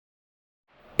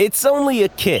It's only a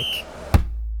kick,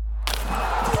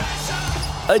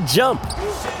 a jump,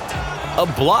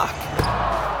 a block.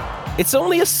 It's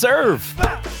only a serve.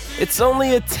 It's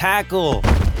only a tackle,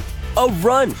 a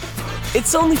run.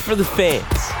 It's only for the fans.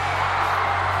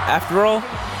 After all,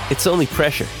 it's only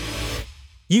pressure.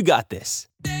 You got this.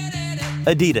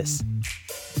 Adidas.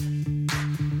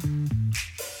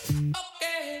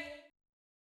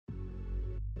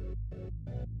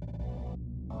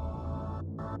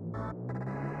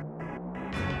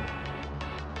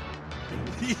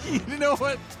 You know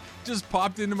what just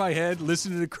popped into my head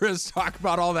listening to Chris talk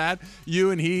about all that?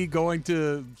 You and he going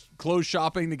to clothes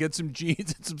shopping to get some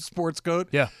jeans and some sports coat.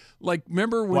 Yeah. Like,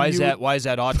 remember when Why is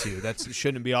that odd to you? That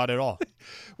shouldn't be odd at all.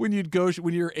 when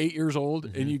you're 8 years old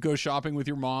and you go shopping with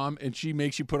your mom and she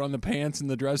makes you put on the pants in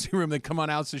the dressing room that come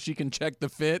on out so she can check the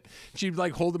fit. She'd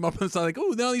like hold them up and it's like,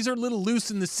 oh, no, these are a little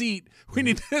loose in the seat. We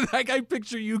need to, like, I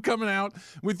picture you coming out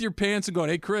with your pants and going,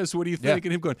 hey, Chris, what do you think?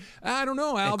 And him going, I don't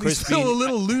know, Al, these feel a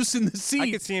little loose in the seat.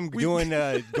 I could see him doing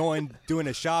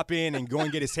the shopping and going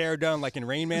get his hair done like in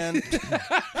Rain Man.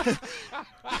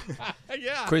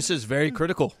 Yeah. Chris is very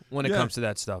critical when it comes to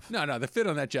that stuff. No, the fit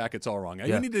on that jacket's all wrong. Yeah.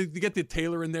 You need to get the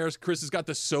tailor in there. Chris has got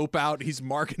the soap out. He's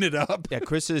marking it up. Yeah,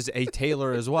 Chris is a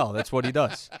tailor as well. That's what he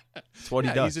does. That's what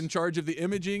he does. He's in charge of the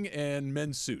imaging and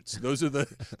men's suits. Those are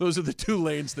the two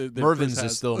lanes that Mervin's Chris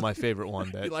has. is still my favorite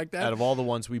one. You like that? Out of all the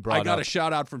ones we brought up. I got a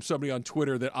shout out from somebody on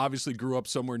Twitter that obviously grew up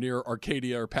somewhere near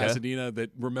Arcadia or Pasadena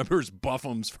that remembers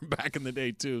Buffums from back in the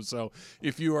day too. So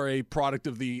if you are a product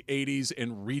of the 80s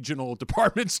and regional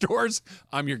department stores,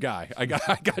 I'm your guy. I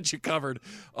got you covered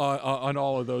on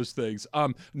all of those things.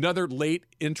 Another late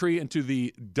entry into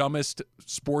the dumbest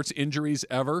sports injuries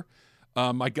ever.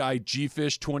 My guy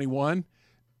Gfish21.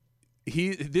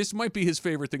 This might be his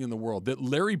favorite thing in the world, that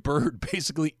Larry Bird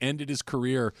basically ended his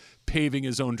career paving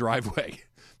his own driveway.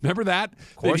 Remember that?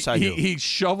 Of course I do. He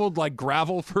shoveled like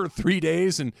gravel for 3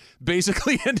 days and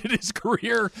basically ended his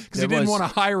career because he didn't want to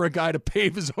hire a guy to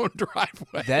pave his own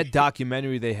driveway. That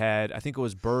documentary they had, I think it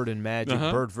was Bird and Magic,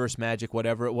 Bird versus Magic,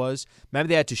 whatever it was. Remember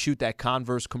they had to shoot that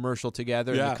Converse commercial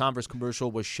together? Yeah. And the Converse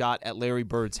commercial was shot at Larry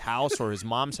Bird's house or his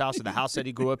mom's house or the house that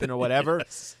he grew up in or whatever.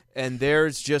 Yes. And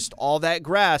there's just all that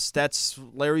grass. That's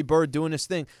Larry Bird doing his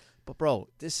thing. But, bro,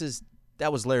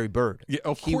 that was Larry Bird. Yeah,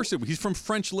 of course he's from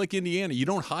French Lick, Indiana. You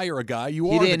don't hire a guy. He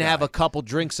didn't have a couple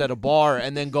drinks at a bar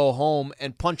and then go home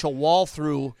and punch a wall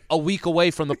through a week away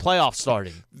from the playoffs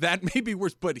starting. That may be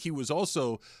worse, but he was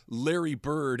also Larry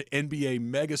Bird, NBA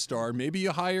megastar. Maybe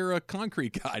you hire a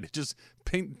concrete guy to just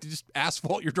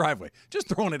asphalt your driveway. Just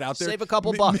throwing it out there. Save a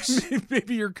couple bucks.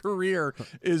 Maybe your career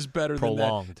is better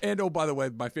Prolonged. than that. And, oh, by the way,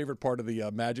 my favorite part of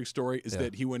the Magic story is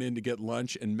that he went in to get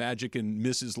lunch, and Magic and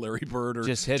Mrs. Larry Bird are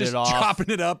just hit it off. Chopping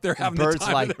it up. They're having Bird's the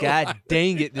time like, of their life.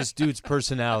 dang it, this dude's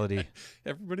personality.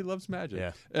 Everybody loves Magic.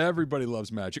 Yeah. Everybody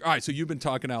loves Magic. All right, so you've been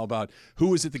talking, Al, about who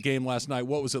was at the game last night.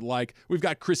 What was it like? We've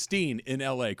got Christine in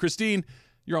L.A. Christine,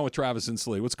 you're on with Travis and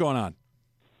Slee. What's going on?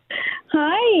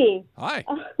 Hi. Hi.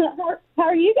 How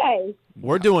are you guys?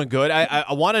 We're doing good.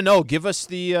 I want to know, give us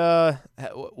the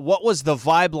what was the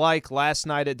vibe like last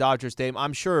night at Dodger Stadium?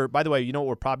 I'm sure, by the way, you know what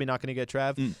we're probably not going to get,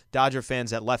 Trav? Dodger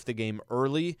fans that left the game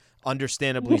early,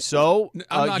 understandably so.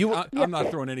 I'm not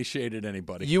throwing any shade at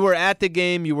anybody. You were at the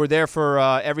game. You were there for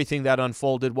everything that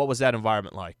unfolded. What was that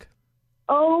environment like?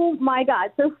 Oh, my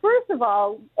God. So first of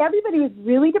all, everybody was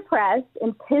really depressed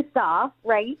and pissed off,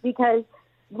 right? Because,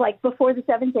 like, before the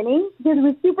seventh inning, because it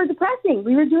was super depressing.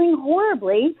 We were doing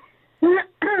horribly. We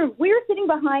were sitting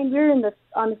behind,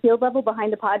 on the field level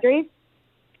behind the Padres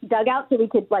dugout so we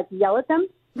could, like, yell at them.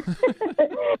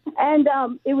 And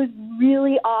it was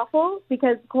really awful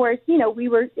because, of course,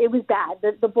 it was bad.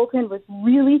 The bullpen was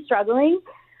really struggling.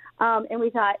 And we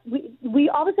thought, we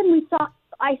all of a sudden we saw,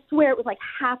 I swear it was like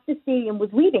half the stadium was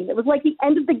leaving. It was like the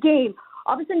end of the game.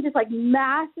 All of a sudden just like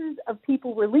masses of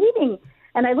people were leaving.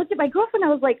 And I looked at my girlfriend. I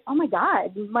was like, oh, my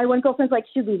God. My one girlfriend's like,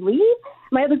 should we leave?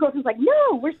 My other girlfriend's like,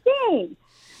 no, we're staying.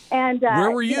 And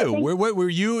where were you? Were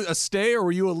you a stay or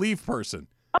were you a leave person?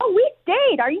 Oh, we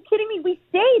stayed. Are you kidding me? We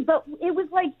stayed. But it was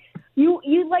like you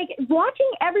like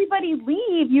watching everybody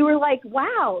leave. You were like,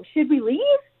 wow, should we leave?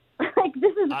 Like,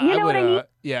 this is, you know what I mean?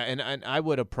 Yeah, and I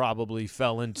would have probably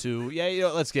fell into,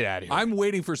 let's get out of here. I'm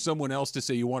waiting for someone else to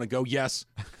say, you want to go? Yes.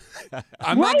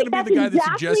 I'm not going to be the guy that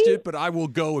suggests it, but I will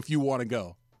go if you want to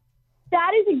go.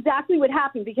 That is exactly what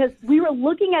happened because we were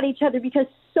looking at each other because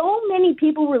so many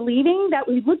people were leaving that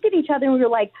we looked at each other and we were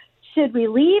like, should we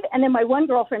leave? And then my one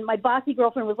girlfriend, my bossy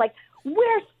girlfriend, was like,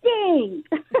 we're staying.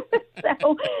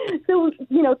 so,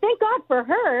 thank God for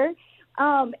her.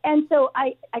 And so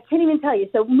I can't even tell you.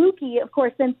 So Mookie, of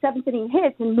course, then seventh inning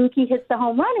hits, and Mookie hits the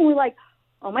home run, and we're like,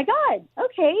 oh my God,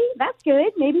 okay, that's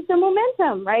good. Maybe some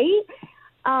momentum, right?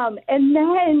 And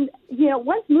then,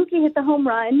 once Mookie hit the home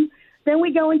run, then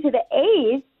we go into the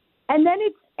eighth, and then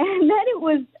it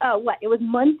was It was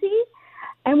Muncy,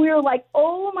 and we were like,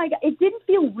 oh my God, it didn't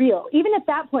feel real. Even at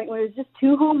that point, when it was just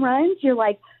 2 home runs, you're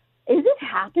like, is this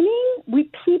happening?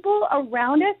 People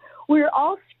around us, we're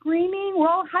all screaming, we're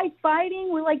all high-fiving,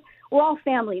 we're all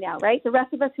family now, right? The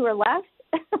rest of us who are left,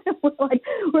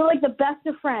 we're like the best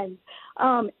of friends.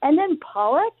 And then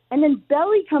Pollock, and then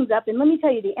Belly comes up, and let me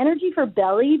tell you, the energy for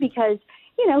Belly, because,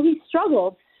 he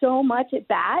struggled so much at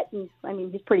bat, and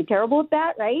he's pretty terrible at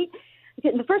bat, right?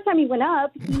 The first time he went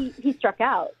up, he struck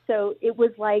out. So it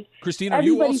was like, Christine, are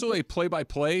you also a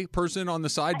play-by-play person on the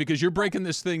side? Because you're breaking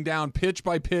this thing down pitch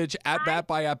by pitch, at-bat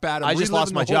by at-bat. I just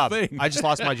lost my job. I just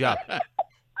lost my job.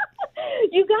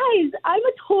 You guys, I'm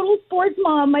a total sports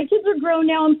mom. My kids are grown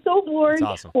now. I'm so bored.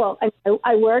 That's awesome. Well,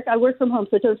 I work from home,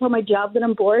 so don't tell my job that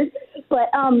I'm bored. But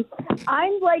I'm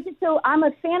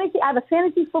a fantasy. I have a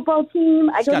fantasy football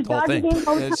team. I go to Dodger games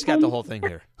all the time. It's got the whole thing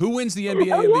here. Who wins the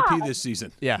NBA MVP this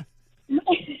season? Yeah.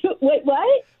 Wait,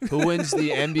 what? Who wins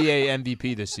the NBA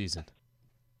MVP this season?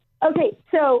 Okay,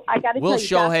 so I got to tell you. Will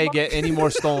Shohei get any more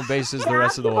stolen bases the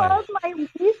rest of the way? Basketball's my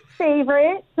least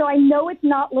favorite, so I know it's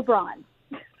not LeBron.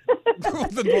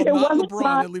 Not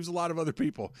LeBron. It leaves a lot of other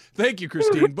people. Thank you,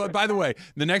 Christine. But by the way,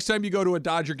 the next time you go to a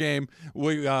Dodger game,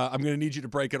 I'm going to need you to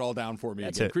break it all down for me.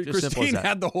 That's again. it. Just Christine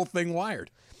had the whole thing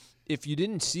wired. If you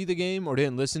didn't see the game or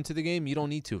didn't listen to the game, you don't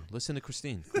need to. Listen to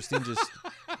Christine. Christine just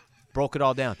broke it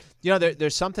all down.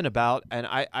 There's something about, and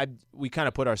we kind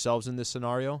of put ourselves in this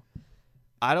scenario.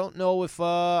 I don't know if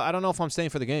I'm staying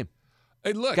for the game.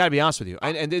 Hey, look. Got to be honest with you.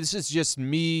 And this is just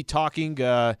me talking.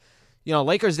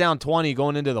 Lakers down 20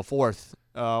 going into the fourth.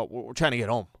 We're trying to get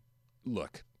home.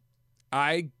 Look,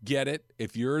 I get it.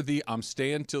 If you're I'm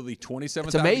staying till the 27th.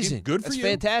 It's amazing. Good for you. It's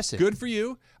fantastic. Good for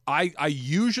you. I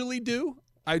usually do.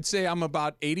 I'd say I'm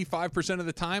about 85% of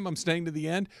the time I'm staying to the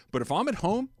end. But if I'm at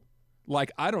home,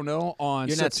 I don't know, on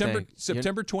September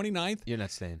 29th. You're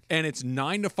not staying. And it's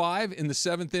 9-5 in the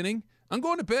 7th inning. I'm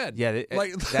going to bed. Yeah,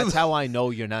 that's how I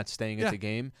know you're not staying at the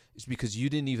game, is because you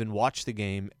didn't even watch the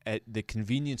game at the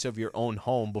convenience of your own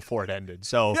home before it ended.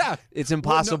 So it's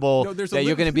impossible that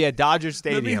you're going to be at Dodger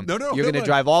Stadium. You're going to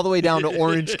drive all the way down to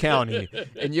Orange County,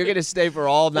 and you're going to stay for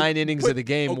all 9 innings of the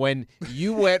game when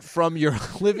you went from your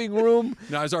living room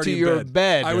to your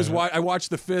bed. I watched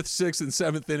the 5th, 6th, and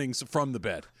 7th innings from the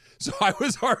bed. So I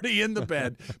was already in the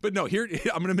bed. But no, here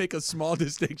I'm going to make a small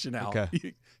distinction, Al.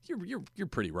 Okay. You're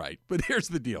pretty right. But here's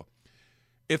the deal.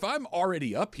 If I'm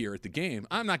already up here at the game,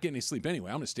 I'm not getting any sleep anyway.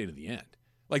 I'm going to stay to the end.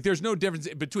 There's no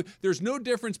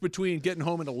difference between getting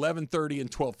home at 11:30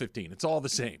 and 12:15. It's all the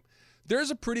same.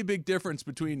 There's a pretty big difference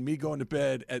between me going to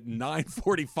bed at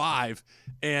 9:45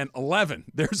 and 11.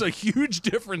 There's a huge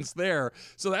difference there.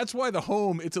 So that's why the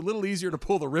home, it's a little easier to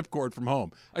pull the ripcord from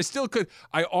home. I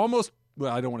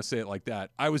don't want to say it like that.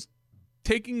 I was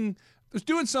doing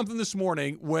something this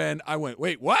morning when I went,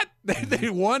 wait, what? They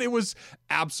won? It was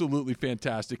absolutely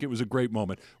fantastic. It was a great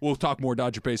moment. We'll talk more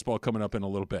Dodger baseball coming up in a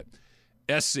little bit.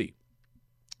 SC,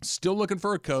 still looking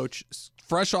for a coach,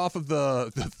 fresh off of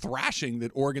the thrashing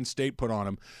that Oregon State put on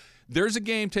him. There's a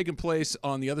game taking place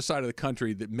on the other side of the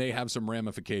country that may have some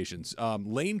ramifications.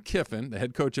 Lane Kiffin, the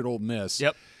head coach at Ole Miss,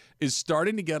 is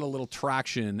starting to get a little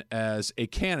traction as a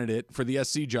candidate for the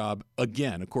SC job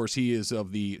again. Of course, he is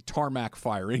of the tarmac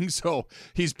firing, so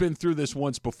he's been through this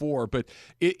once before. But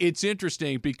it's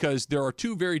interesting because there are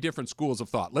two very different schools of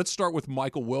thought. Let's start with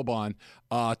Michael Wilbon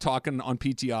talking on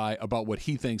PTI about what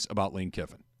he thinks about Lane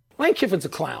Kiffin. Lane Kiffin's a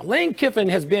clown. Lane Kiffin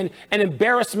has been an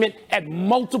embarrassment at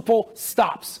multiple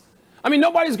stops.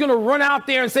 Nobody's going to run out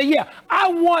there and say, yeah, I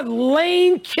want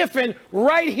Lane Kiffin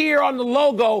right here on the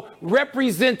logo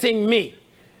representing me.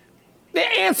 The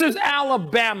answer's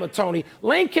Alabama, Tony.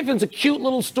 Lane Kiffin's a cute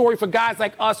little story for guys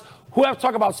like us who have to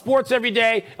talk about sports every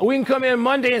day, and we can come in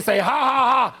Monday and say, ha,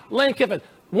 ha, ha, Lane Kiffin.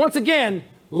 Once again,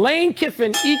 Lane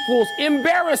Kiffin equals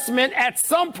embarrassment at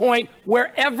some point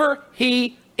wherever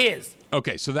he is.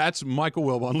 Okay, so that's Michael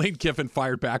Wilbon. Lane Kiffin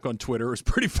fired back on Twitter. It was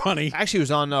pretty funny. Actually, he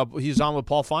was on with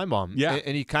Paul Feinbaum. Yeah,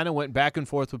 and he kind of went back and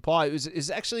forth with Paul.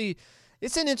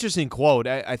 It's an interesting quote.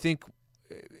 I think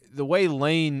the way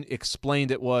Lane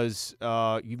explained it was,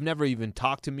 "You've never even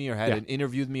talked to me or had an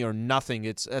interview with me or nothing."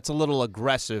 That's a little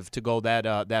aggressive to go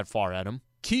that far at him.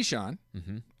 Keyshawn,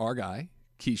 our guy,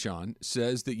 Keyshawn,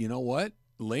 says that, you know what,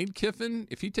 Lane Kiffin,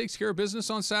 if he takes care of business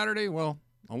on Saturday, well,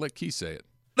 I'll let Key say it.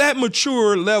 That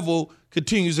mature level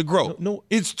continues to grow. No,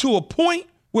 it's to a point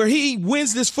where he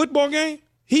wins this football game.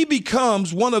 He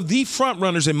becomes one of the front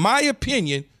runners, in my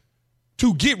opinion,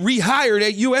 to get rehired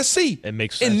at USC. It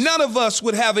makes sense. And none of us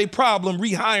would have a problem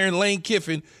rehiring Lane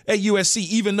Kiffin at USC,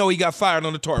 even though he got fired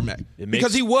on the tarmac.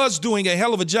 Because he was doing a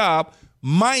hell of a job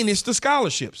minus the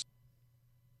scholarships.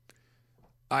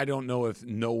 I don't know if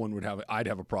no one would have it. I'd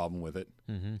have a problem with it.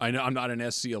 Mm-hmm. I know I'm not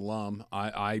an SC alum,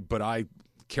 but I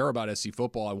care about SC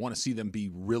football. I want to see them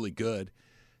be really good.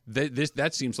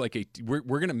 That seems like we're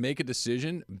going to make a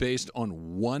decision based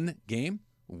on one game.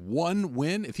 One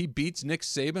win. If he beats Nick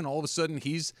Saban, all of a sudden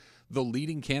he's the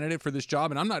leading candidate for this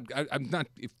job. And I'm not.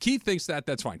 If Key thinks that,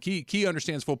 that's fine. Key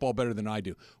understands football better than I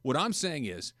do. What I'm saying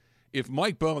is, if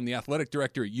Mike Bohn, the athletic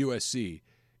director at USC,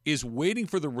 is waiting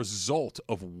for the result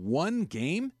of one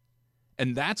game,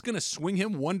 and that's going to swing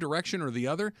him one direction or the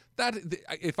other, that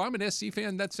if I'm an SC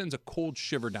fan, that sends a cold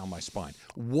shiver down my spine.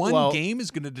 One game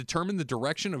is going to determine the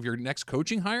direction of your next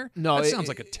coaching hire? No, that sounds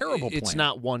like a terrible plan. It's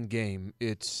not one game.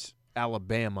 It's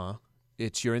Alabama.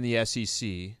 You're in the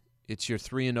SEC. It's your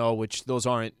 3-0, which those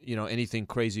aren't, anything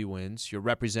crazy wins. You're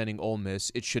representing Ole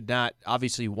Miss. It should not,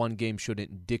 obviously one game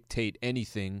shouldn't dictate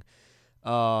anything,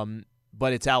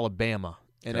 but it's Alabama.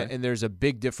 And there's a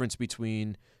big difference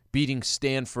between beating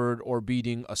Stanford or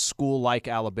beating a school like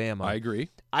Alabama. I agree.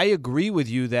 I agree with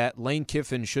you that Lane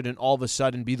Kiffin shouldn't all of a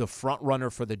sudden be the front runner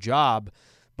for the job,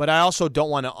 but I also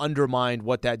don't want to undermine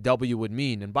what that W would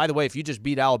mean. And by the way, if you just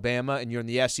beat Alabama and you're in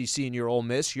the SEC and you're Ole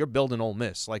Miss, you're building Ole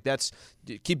Miss.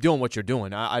 Keep doing what you're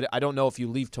doing. I don't know if you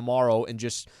leave tomorrow and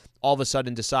just all of a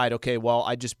sudden decide, okay, well,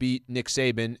 I just beat Nick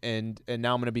Saban and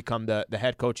now I'm going to become the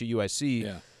head coach at USC.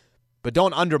 Yeah. But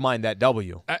don't undermine that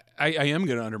W. I am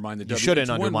going to undermine the W. You shouldn't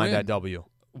undermine that W.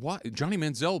 Why? Johnny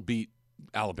Manziel beat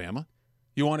Alabama.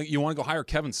 You want to go hire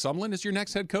Kevin Sumlin as your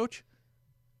next head coach?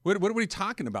 What are we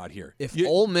talking about here? If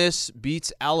Ole Miss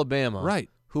beats Alabama, right,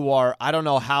 who are, I don't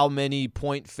know how many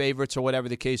point favorites or whatever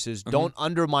the case is, don't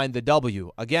undermine the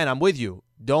W. Again, I'm with you.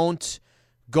 Don't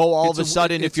go all of a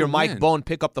sudden, if you're Mike Bohn,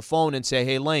 pick up the phone and say,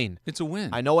 hey, Lane. It's a win.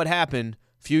 I know what happened.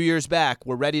 A few years back,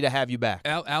 we're ready to have you back.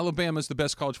 Alabama's the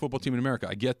best college football team in America.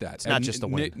 I get that. It's not just a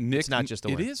win. It's not just a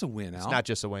win. It is a win, Al. It's not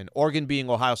just a win. Oregon being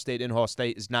Ohio State and Ohio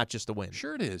State is not just a win.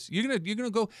 Sure it is. You're gonna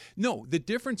go. No, the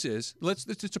difference is,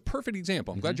 it's a perfect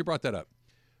example. I'm glad you brought that up.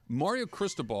 Mario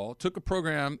Cristobal took a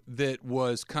program that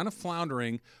was kind of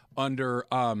floundering under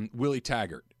Willie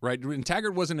Taggart, right? And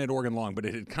Taggart wasn't at Oregon long, but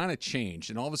it had kind of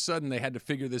changed. And all of a sudden, they had to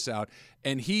figure this out.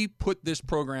 And he put this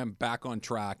program back on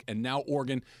track. And now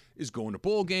Oregon is going to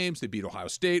bowl games. They beat Ohio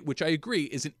State, which I agree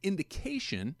is an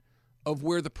indication of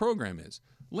where the program is.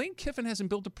 Lane Kiffin hasn't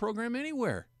built a program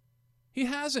anywhere. He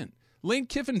hasn't. Lane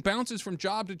Kiffin bounces from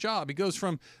job to job. He goes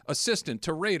from assistant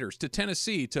to Raiders to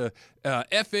Tennessee to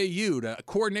FAU to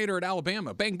coordinator at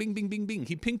Alabama. Bang, bing, bing, bing, bing.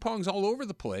 He ping-pongs all over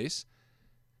the place.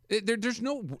 There's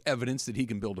no evidence that he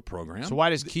can build a program. So why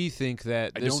does Key think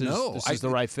that this is the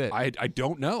right fit? I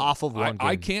don't know. Off of one game.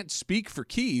 I can't speak for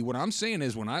Key. What I'm saying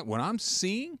is what I'm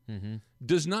seeing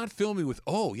does not fill me with,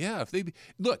 oh, yeah.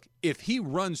 If he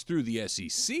runs through the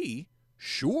SEC,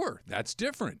 sure, that's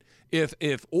different.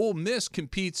 If Ole Miss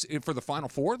competes for the Final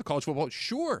Four, the college football,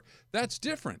 sure, that's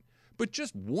different. But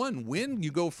just one win,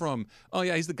 you go from, oh,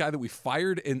 yeah, he's the guy that we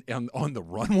fired on the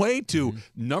runway to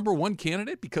number one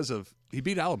candidate because he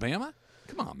beat Alabama?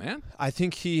 Come on, man. I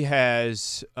think he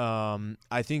has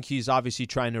I think he's obviously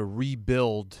trying to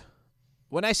rebuild.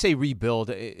 When I say rebuild,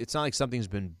 it's not like something's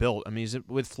been built. I mean, he's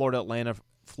with Florida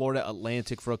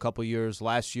Atlantic for a couple years.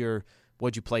 Last year,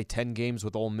 what'd you play, 10 games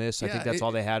with Ole Miss? I think that's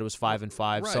all they had was 5-5.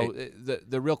 Right. So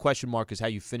the real question mark is how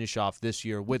you finish off this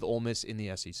year with Ole Miss in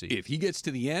the SEC. If he gets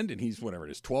to the end and he's,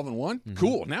 12-1,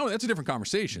 cool. Now that's a different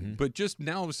conversation. But just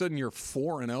now all of a sudden you're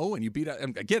 4-0 and you beat – I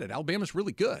get it. Alabama's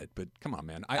really good. But come on,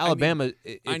 man. I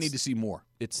need to see more.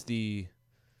 It's the –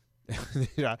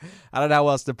 I don't know how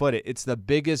else to put it. It's the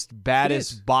biggest,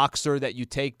 baddest boxer that you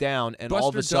take down, and Buster all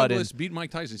of a sudden Douglas beat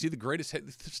Mike Tyson. Is he the greatest?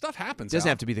 Stuff happens. Doesn't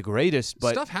have to be the greatest,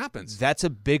 but stuff happens. That's a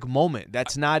big moment.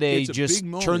 That's not just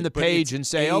turn the page and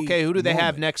say, okay, who do they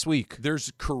have next week?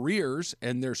 There's careers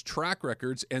and there's track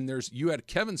records, and you had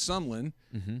Kevin Sumlin.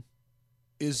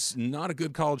 Is not a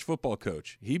good college football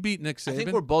coach. He beat Nick Saban. I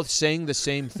think we're both saying the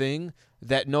same thing,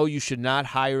 that no, you should not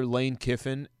hire Lane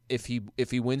Kiffin if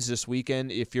he wins this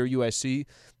weekend, if you're USC,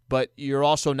 but you're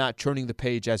also not turning the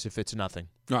page as if it's nothing.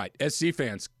 All right, SC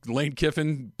fans, Lane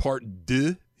Kiffin part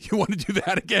 2. You want to do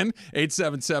that again?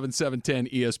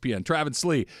 877-710-ESPN. Travis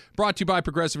Lee, brought to you by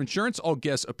Progressive Insurance. All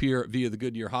guests appear via the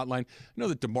Goodyear hotline. I know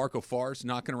that DeMarco Farr's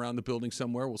knocking around the building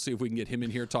somewhere. We'll see if we can get him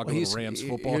in here talking about Rams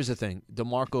football. Here's the thing.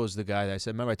 DeMarco is the guy that I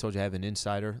said, remember I told you I have an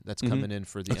insider that's coming in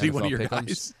for the NFL one of your pick'ems?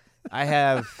 guys? I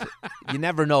have – you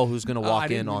never know who's going to walk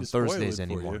in on Thursdays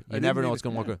anymore. You never know what's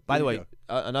going to walk in. By the way,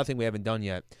 another thing we haven't done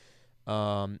yet,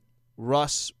 we're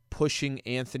Russ pushing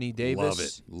Anthony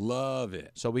Davis. Love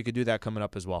it. So we could do that coming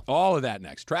up as well. All of that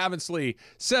next. Travis Lee,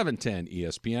 710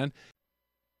 ESPN.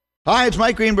 Hi, it's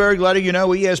Mike Greenberg letting you know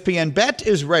ESPN Bet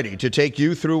is ready to take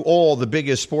you through all the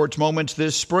biggest sports moments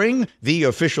this spring. The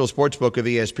official sportsbook of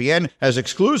ESPN has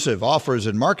exclusive offers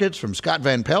and markets from Scott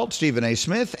Van Pelt, Stephen A.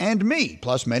 Smith, and me,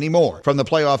 plus many more. From the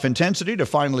playoff intensity to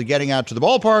finally getting out to the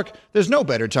ballpark, there's no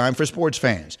better time for sports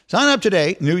fans. Sign up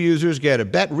today. New users get a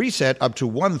bet reset up to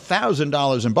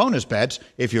 $1,000 in bonus bets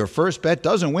if your first bet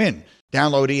doesn't win.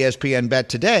 Download ESPN Bet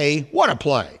today. What a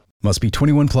play. Must be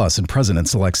 21 plus and present in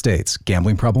select states.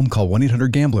 Gambling problem? Call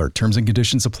 1-800-GAMBLER. Terms and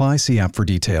conditions apply. See app for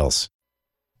details.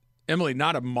 Emily,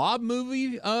 not a mob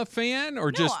movie fan,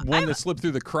 or just one that slipped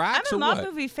through the cracks? I'm a or mob what?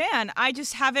 movie fan. I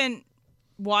just haven't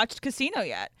watched Casino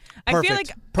yet. I Perfect. feel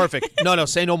like Perfect. No,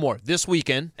 say no more. This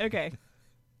weekend, okay.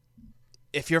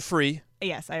 if you're free,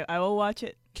 Yes, I will watch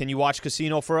it. can you watch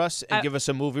Casino for us and give us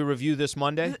a movie review this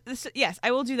Monday? Yes,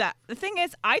 I will do that. The thing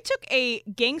is, I took a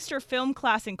gangster film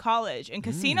class in college, and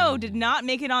Casino did not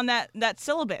make it on that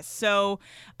syllabus. So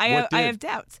I have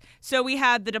doubts. So we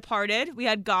had The Departed, we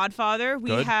had Godfather, we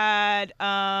Good. had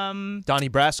Donnie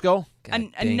Brasco?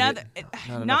 another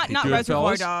not Goodfellas?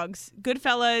 Reservoir Dogs,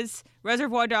 Goodfellas,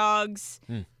 Reservoir Dogs.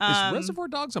 Is Reservoir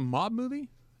Dogs a mob movie?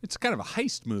 It's kind of a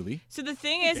heist movie. So the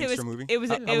thing is, Gangster movie? it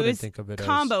was think of it as-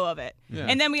 combo of it, Yeah.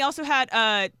 and then we also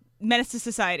had Menace to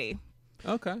Society.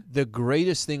 Okay. The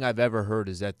greatest thing I've ever heard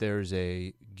is that there's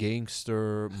a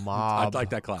gangster mob I'd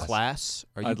like that class.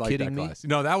 Are you I'd like kidding that me? class.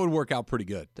 No, that would work out pretty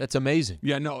good. That's amazing.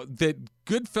 Yeah, no, that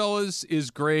Goodfellas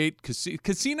is great.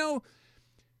 Casino's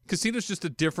just a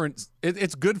different.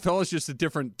 It's Goodfellas, just a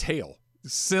different tale.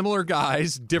 Similar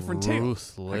guys, different tale.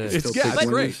 Ruthless. It's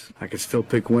great. I could still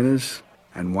pick winners,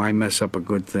 and why mess up a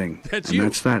good thing? That's and you.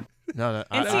 that's that. No,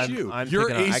 That's you. I'm You're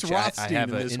thinking Ace actually, Rothstein I have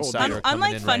in an this whole insider deal. coming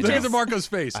Unlike in right Funches- Look now. at DeMarco's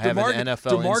face. I have an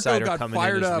NFL DeMarco insider got coming in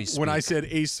fired as up we when I speak. said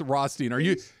Ace Rothstein. Are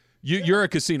you're a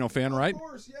Casino fan, right? Of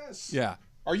course, yes. Yeah.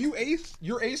 Are you Ace?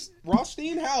 You're Ace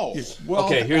Rothstein? How? Well,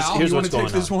 Okay, here's Al, here's you what's wanna going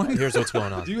take this on. one? Here's what's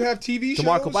going on. Do you have TV shows?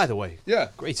 DeMarco, by the way, Yeah.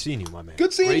 great seeing you, my man.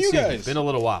 Good seeing Great you seeing guys. Been a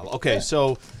little while. Okay,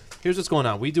 so here's what's going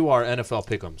on. We do our NFL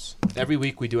pick'ems. Every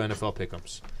week we do NFL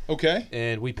pick'ems. Okay.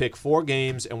 And we pick 4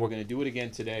 games, and we're going to do it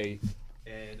again today.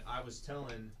 And I was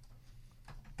telling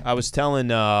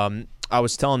Funches,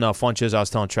 I was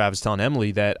telling Travis, telling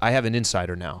Emily that I have an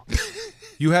insider now.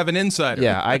 You have an insider.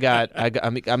 Yeah,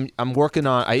 I'm working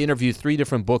on. I interviewed 3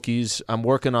 different bookies. I'm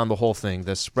working on the whole thing,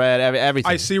 the spread,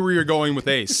 everything. I see where you're going with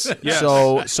Ace. Yes.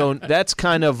 So that's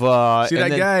kind of see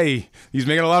that guy? He's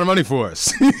making a lot of money for us.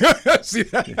 See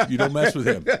that? You don't mess with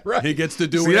him. Right. He gets to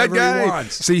do See that whatever guy? he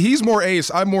wants. See, he's more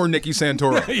Ace. I'm more Nicky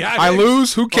Santoro. Yeah, I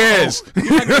lose. Who cares?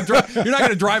 You're not going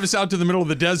to drive us out to the middle of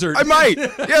the desert. I might.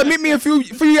 Yeah, meet me a few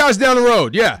guys down the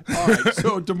road. Yeah. All right,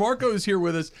 so DeMarco is here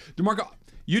with us. DeMarco,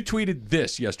 you tweeted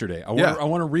this yesterday. I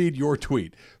want to read your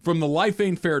tweet. From the Life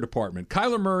Ain't Fair department,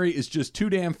 Kyler Murray is just too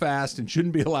damn fast and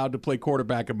shouldn't be allowed to play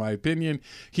quarterback, in my opinion.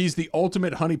 He's the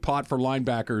ultimate honeypot for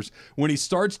linebackers. When he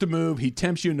starts to move, he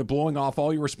tempts you into blowing off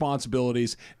all your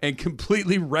responsibilities and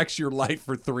completely wrecks your life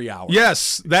for 3 hours.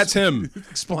 Yes, that's him.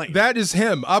 Explain. That is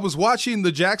him. I was watching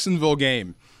the Jacksonville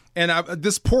game, and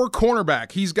this poor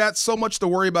cornerback, he's got so much to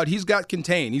worry about. He's got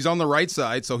contain. He's on the right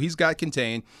side, so he's got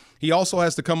contain. He also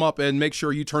has to come up and make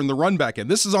sure you turn the run back in.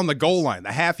 This is on the goal line,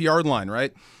 the half-yard line,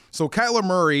 right? So Kyler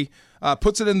Murray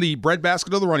puts it in the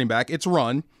breadbasket of the running back. It's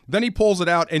run. Then he pulls it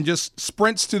out and just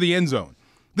sprints to the end zone.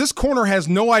 This corner has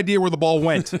no idea where the ball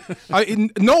went.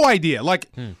 No idea.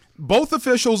 Both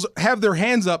officials have their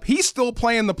hands up. He's still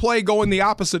playing the play going the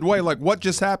opposite way. Like, what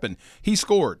just happened? He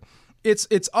scored. It's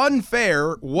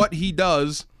unfair what he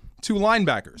does to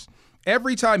linebackers.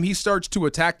 Every time he starts to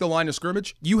attack the line of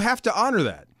scrimmage, you have to honor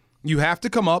that. You have to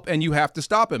come up and you have to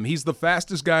stop him. He's the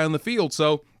fastest guy on the field,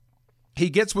 so he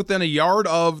gets within a yard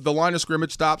of the line of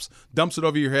scrimmage, stops, dumps it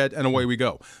over your head, and away we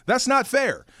go. That's not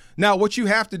fair. Now, what you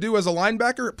have to do as a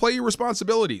linebacker, play your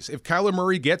responsibilities. If Kyler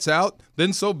Murray gets out,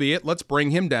 then so be it. Let's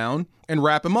bring him down and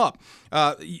wrap him up.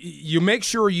 You make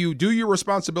sure you do your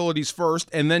responsibilities first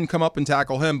and then come up and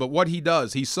tackle him. But what he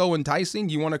does, he's so enticing,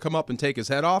 you want to come up and take his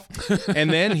head off,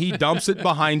 and then he dumps it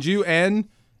behind you, and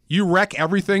you wreck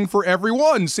everything for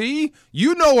everyone. See?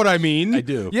 You know what I mean. I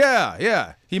do.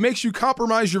 Yeah. He makes you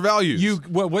compromise your values.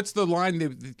 What's the line? They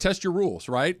test your rules,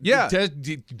 right? Yeah.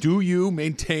 Do you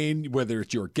maintain, whether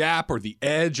it's your gap or the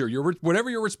edge or whatever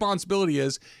your responsibility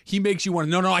is, he makes you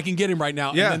want to, no, I can get him right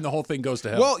now, Yeah. and then the whole thing goes to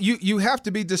hell. Well, you have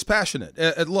to be dispassionate.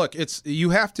 Look,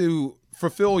 you have to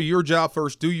fulfill your job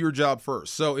first, do your job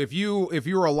first. So if you're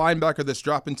a linebacker that's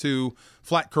dropping to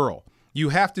flat curl, you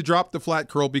have to drop the flat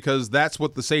curl because that's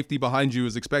what the safety behind you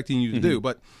is expecting you to do.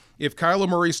 But if Kyler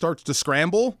Murray starts to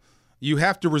scramble, you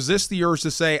have to resist the urge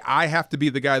to say, I have to be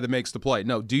the guy that makes the play.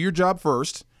 No, do your job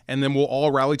first, and then we'll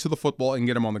all rally to the football and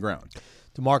get him on the ground.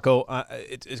 DeMarco,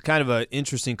 it's kind of an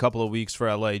interesting couple of weeks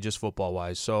for LA, just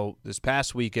football-wise. So this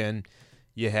past weekend,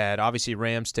 you had, obviously,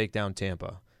 Rams take down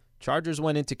Tampa. Chargers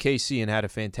went into KC and had a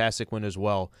fantastic win as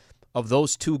well. Of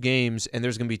those two games, and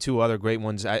there's going to be two other great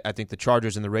ones, I think the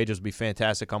Chargers and the Raiders will be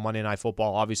fantastic on Monday Night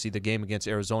Football. Obviously, the game against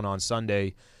Arizona on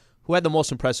Sunday. Who had the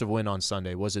most impressive win on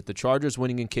Sunday? Was it the Chargers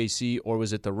winning in KC, or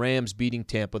was it the Rams beating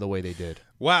Tampa the way they did?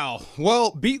 Wow.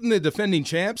 Well, beating the defending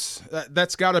champs,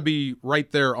 that's got to be right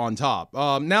there on top.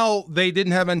 Now, they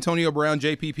didn't have Antonio Brown.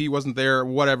 JPP wasn't there,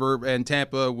 whatever, and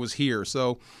Tampa was here.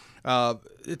 So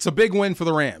it's a big win for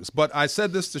the Rams. But I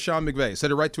said this to Sean McVay,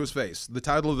 said it right to his face. The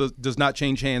title does not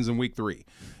change hands in week 3.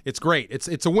 It's great.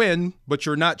 It's a win, but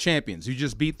you're not champions. You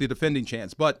just beat the defending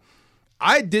champs. But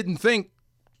I didn't think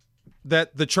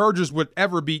that the Chargers would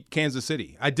ever beat Kansas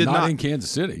City. I did not. Not in Kansas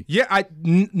City. Yeah,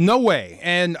 no way.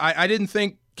 And I didn't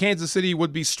think Kansas City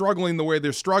would be struggling the way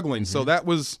they're struggling. So that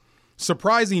was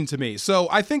surprising to me. So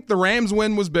I think the Rams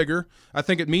win was bigger. I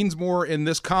think it means more in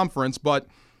this conference, but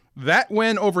that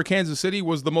win over Kansas City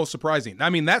was the most surprising.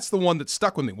 I mean, that's the one that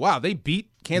stuck with me. Wow, they beat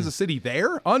Kansas City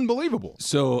there? Unbelievable.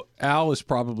 So Al is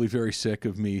probably very sick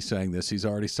of me saying this. He's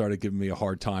already started giving me a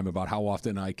hard time about how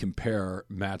often I compare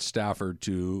Matt Stafford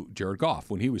to Jared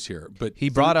Goff when he was here. But he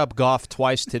brought up Goff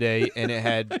twice today, and it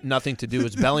had nothing to do. It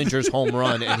was Bellinger's home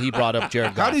run, and he brought up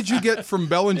Jared Goff. How did you get from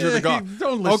Bellinger to Goff?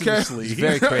 Don't listen to Slee. He's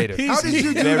very creative. How did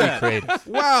you do very that? creative.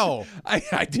 Wow.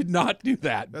 I did not do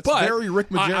that. That's very Rick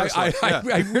Majerus.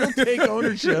 I will take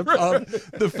ownership of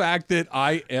the fact that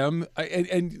I am –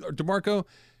 and DeMarco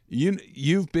 –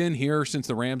 You've been here since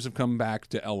the Rams have come back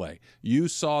to L.A. You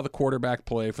saw the quarterback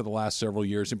play for the last several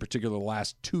years, in particular the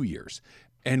last 2 years.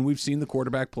 And we've seen the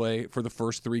quarterback play for the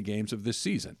first 3 games of this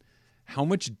season. How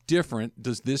much different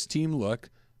does this team look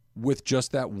with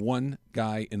just that one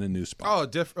guy in a new spot?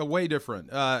 Oh, way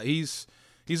different. He's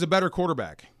a better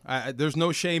quarterback. There's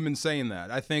no shame in saying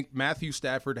that. I think Matthew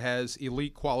Stafford has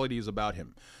elite qualities about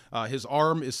him. His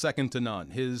arm is second to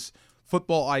none. His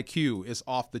football IQ is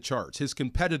off the charts. His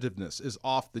competitiveness is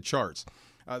off the charts.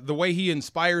 The way he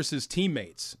inspires his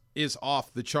teammates is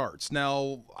off the charts.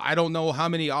 Now, I don't know how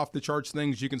many off-the-charts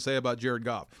things you can say about Jared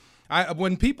Goff.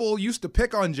 When people used to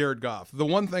pick on Jared Goff, the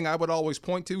one thing I would always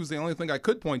point to, was the only thing I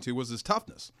could point to, was his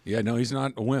toughness. Yeah, no, he's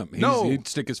not a wimp. He'd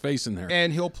stick his face in there.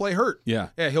 And he'll play hurt. Yeah.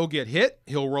 He'll get hit,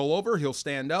 he'll roll over, he'll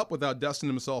stand up without dusting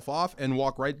himself off and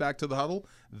walk right back to the huddle.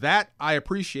 That I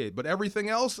appreciate. But everything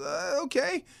else,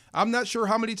 okay. I'm not sure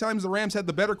how many times the Rams had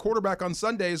the better quarterback on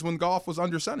Sundays when Goff was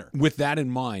under center. With that in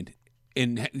mind,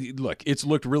 and look, it's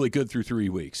looked really good through 3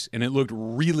 weeks, and it looked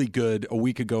really good a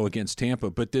week ago against Tampa,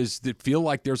 but does it feel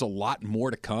like there's a lot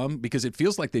more to come? Because it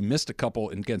feels like they missed a couple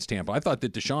against Tampa. I thought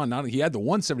that Deshaun, he had the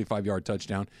 175-yard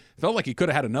touchdown. Felt like he could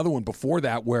have had another one before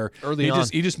that where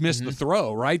he just missed the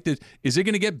throw, right? Is it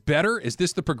going to get better? Is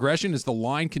this the progression? Does the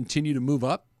line continue to move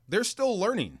up? They're still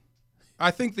learning.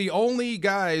 I think the only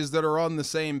guys that are on the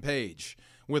same page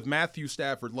with Matthew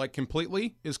Stafford, like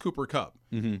completely, is Cooper Kupp.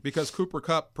 Because Cooper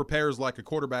Kupp prepares like a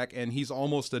quarterback, and he's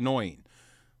almost annoying.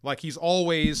 Like he's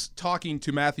always talking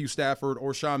to Matthew Stafford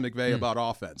or Sean McVay about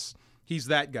offense. He's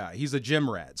that guy. He's a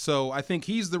gym rat. So I think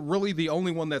he's really the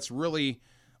only one that's really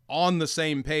on the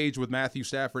same page with Matthew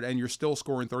Stafford, and you're still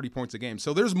scoring 30 points a game.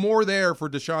 So there's more there for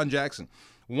Deshaun Jackson.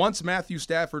 Once Matthew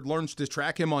Stafford learns to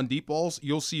track him on deep balls,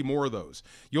 you'll see more of those.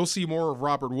 You'll see more of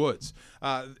Robert Woods.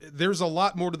 There's a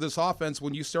lot more to this offense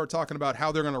when you start talking about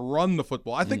how they're going to run the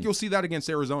football. I think you'll see that against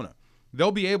Arizona.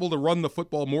 They'll be able to run the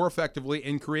football more effectively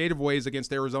in creative ways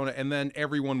against Arizona, and then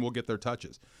everyone will get their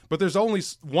touches. But there's only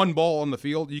one ball on the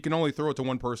field. You can only throw it to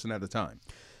one person at a time.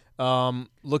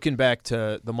 Looking back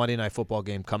to the Monday Night Football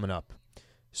game coming up.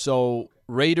 So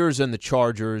Raiders and the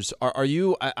Chargers, are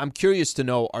you – I'm curious to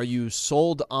know, are you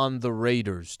sold on the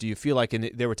Raiders? Do you feel like –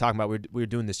 and they were talking about – we were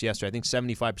doing this yesterday. I think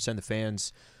 75% of the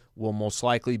fans will most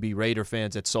likely be Raider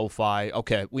fans at SoFi.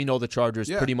 Okay, we know the Chargers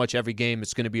pretty much every game.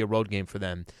 It's going to be a road game for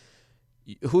them.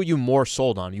 Who are you more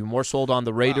sold on? Are you more sold on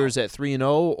the Raiders at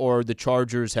 3-0, or the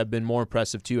Chargers have been more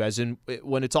impressive too? As in,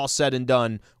 when it's all said and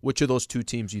done, which of those two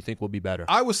teams do you think will be better?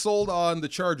 I was sold on the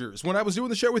Chargers. When I was doing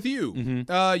the show with you,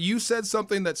 you said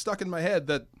something that stuck in my head,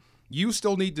 that you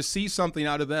still need to see something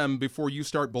out of them before you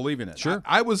start believing it. Sure.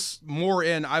 I was more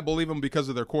in, I believe them because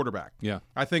of their quarterback. Yeah.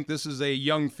 I think this is a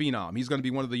young phenom. He's going to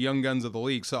be one of the young guns of the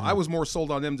league. So I was more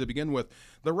sold on them to begin with.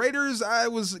 The Raiders, I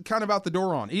was kind of out the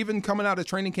door on, even coming out of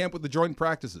training camp with the joint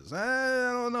practices.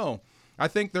 I don't know. I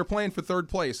think they're playing for third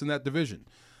place in that division.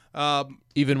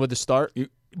 Even with the start?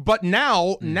 But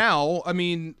now, I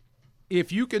mean,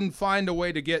 if you can find a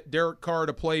way to get Derek Carr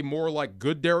to play more like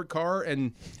good Derek Carr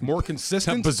and more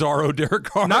consistent. Bizarro Derek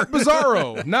Carr. Not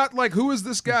Bizarro. Not like, who is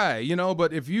this guy?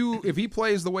 But if he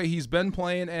plays the way he's been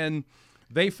playing and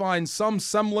they find some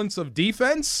semblance of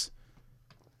defense,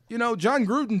 John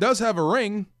Gruden does have a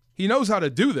ring. He knows how to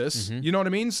do this. Mm-hmm. You know what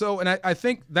I mean? So, and I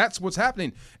think that's what's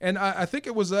happening. And I think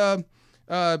it was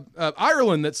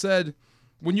Ireland that said,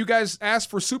 when you guys asked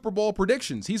for Super Bowl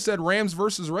predictions, he said Rams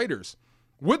versus Raiders.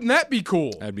 Wouldn't that be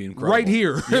cool? That'd be incredible. Right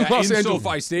here in Los in Angeles.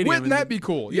 SoFi Stadium. Wouldn't that be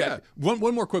cool? Yeah. One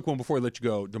more quick one before I let you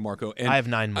go, DeMarco. And I have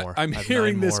 9 more. I'm I have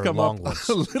hearing 9 this more come long up ones.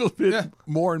 a little bit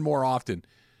more and more often.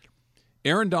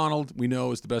 Aaron Donald, we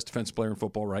know, is the best defensive player in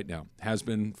football right now. Has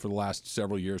been for the last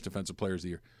several years, Defensive Players of the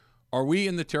Year. Are we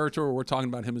in the territory where we're talking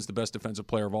about him as the best defensive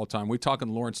player of all time? Are we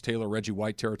talking Lawrence Taylor, Reggie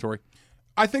White territory?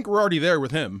 I think we're already there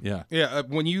with him. Yeah. Yeah.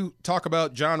 When you talk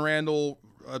about John Randall,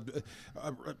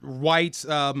 White,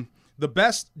 the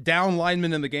best down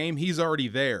lineman in the game, he's already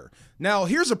there. Now,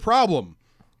 here's a problem,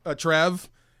 Trev.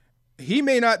 He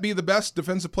may not be the best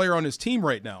defensive player on his team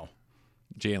right now.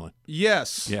 Jalen.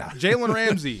 Yes. Yeah. Jalen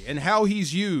Ramsey and how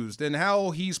he's used and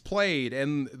how he's played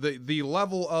and the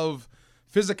level of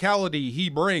physicality he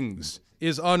brings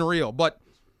is unreal.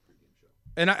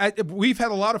 We've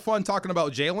had a lot of fun talking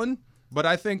about Jalen, but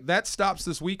I think that stops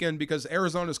this weekend because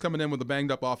Arizona's coming in with a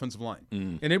banged-up offensive line.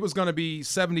 And it was going to be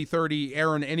 70-30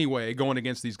 Aaron anyway going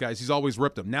against these guys. He's always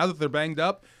ripped them. Now that they're banged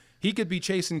up, he could be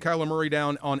chasing Kyler Murray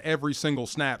down on every single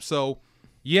snap. So,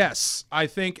 yes, I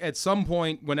think at some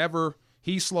point, whenever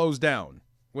he slows down,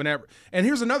 and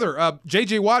here's another,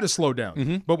 J.J. Watt has slowed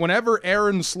down. But whenever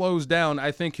Aaron slows down,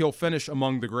 I think he'll finish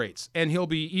among the greats. And he'll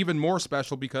be even more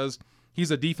special because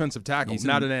he's a defensive tackle,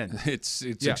 not an end. It's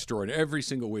extraordinary. Every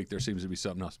single week there seems to be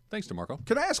something else. Thanks, DeMarco.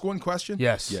 Can I ask one question?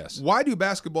 Yes. Why do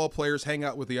basketball players hang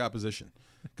out with the opposition?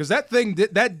 Because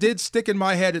that did stick in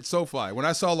my head at SoFi when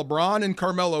I saw LeBron and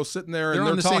Carmelo sitting there and They're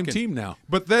on the talking. same team now.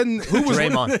 But then who was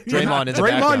Draymond in the Draymond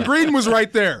background. Green was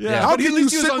right there. Yeah. How But can at you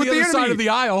least he was sit on with the other enemy? side of the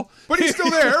aisle. But he's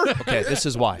still there. Okay, this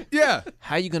is why. Yeah.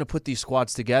 How are you going to put these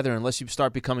squads together unless you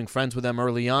start becoming friends with them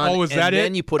early on? Oh, is that it? And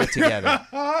then you put it together.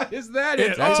 Is that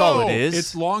it? That's all it is.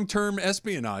 It's long-term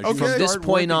espionage. Okay. You From this start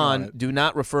point working on on, it. do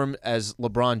not refer him as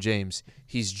LeBron James.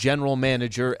 He's general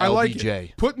manager I like LBJ.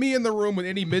 it. Put me in the room with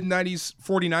any mid-90s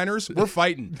 49ers. We're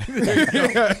fighting.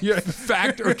 yeah.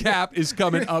 Fact or Cap is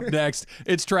coming up next.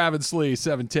 It's Travis Lee,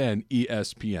 710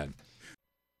 ESPN.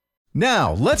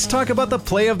 Now, let's talk about the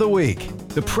play of the week.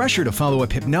 The pressure to follow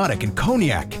up Hypnotic and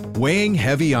Cognac, weighing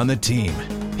heavy on the team.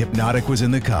 Hypnotic was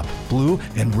in the cup, blue,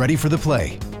 and ready for the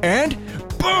play. And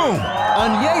boom!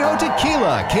 Añejo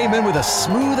Tequila came in with a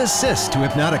smooth assist to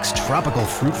Hypnotic's tropical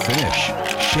fruit finish.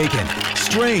 Shaken,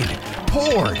 strained,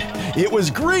 poured. It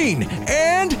was green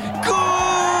and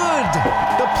good!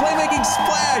 The playmaking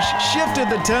splash shifted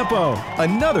the tempo.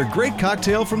 Another great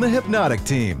cocktail from the Hypnotic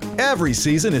team. Every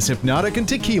season is Hypnotic and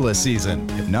Tequila season.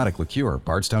 Hypnotic Liqueur,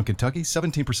 Bardstown, Kentucky,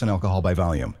 17% alcohol by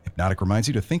volume. Hypnotic reminds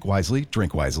you to think wisely,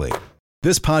 drink wisely.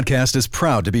 This podcast is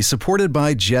proud to be supported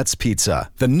by Jets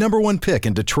Pizza, the #1 pick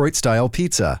in Detroit-style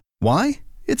pizza. Why?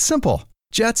 It's simple.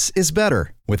 Jets is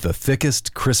better. With the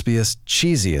thickest, crispiest,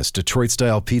 cheesiest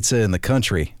Detroit-style pizza in the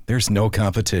country, there's no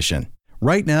competition.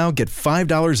 Right now, get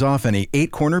 $5 off any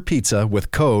 8-corner pizza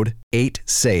with code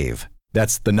 8SAVE.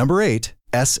 That's the number 8,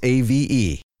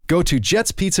 S-A-V-E. Go to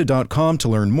jetspizza.com to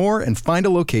learn more and find a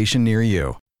location near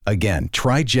you. Again,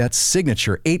 try Jet's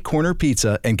signature 8-corner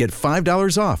pizza and get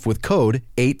 $5 off with code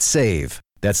 8SAVE.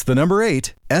 That's the number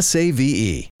 8,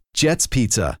 S-A-V-E. Jet's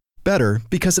Pizza. Better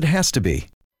because it has to be.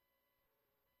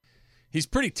 He's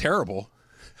pretty terrible.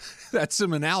 That's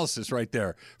some analysis right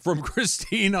there from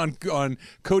Christine on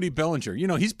Cody Bellinger.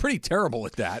 He's pretty terrible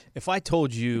at that. If I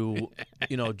told you,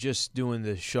 just doing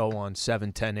the show on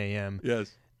 7:10 a.m.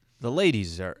 Yes. The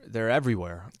ladies they're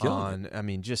everywhere. Killing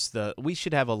We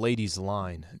should have a ladies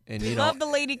line. And Love the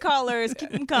lady callers.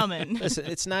 Keep them coming. Listen,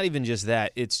 it's not even just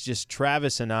that. It's just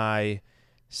Travis and I,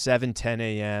 7:10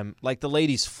 a.m. Like the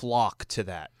ladies flock to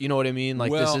that. You know what I mean?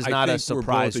 Like this is not a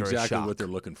surprise we're both or a exactly shock. what they're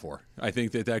looking for. I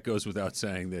think that goes without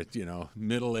saying that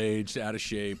middle-aged, out of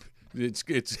shape. It's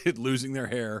losing their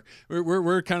hair.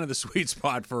 We're kind of the sweet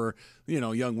spot for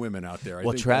young women out there. I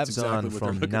think Trav's that's exactly on what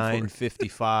from they're looking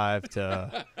 9:55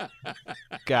 to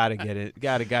gotta get it.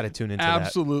 Gotta tune into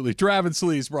Absolutely. Travis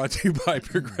Lee is brought to you by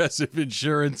Progressive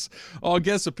Insurance. All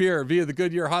guests appear via the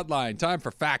Goodyear Hotline. Time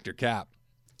for Fact or Cap.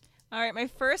 All right, my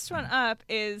first one up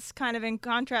is kind of in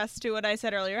contrast to what I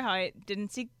said earlier, how I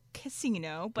didn't see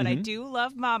Casino, but I do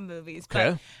love mob movies.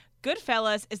 Okay. But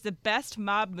Goodfellas is the best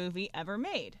mob movie ever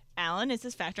made. Alan, is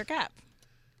this Fact or Cap?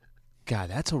 God,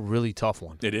 that's a really tough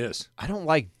one. It is. I don't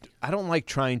like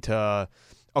trying to.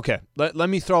 Okay, let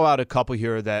me throw out a couple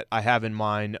here that I have in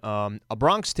mind. A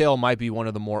Bronx Tale might be one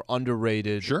of the more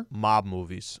underrated mob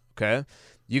movies. Okay,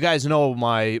 you guys know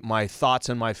my thoughts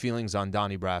and my feelings on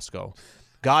Donnie Brasco.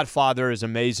 Godfather is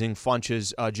amazing.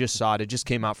 Funches, just saw it. It just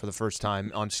came out for the first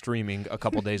time on streaming a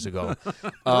couple days ago.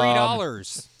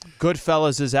 $3.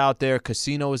 Goodfellas is out there.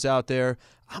 Casino is out there.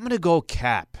 I'm going to go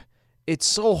Cap. It's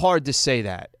so hard to say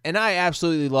that. And I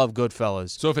absolutely love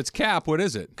Goodfellas. So if it's Cap, what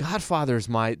is it? Godfather's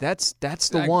that's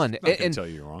the one. I'm not going to tell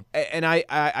you you're wrong. And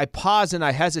I pause and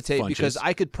I hesitate Funches. because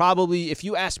I could probably, if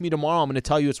you ask me tomorrow, I'm going to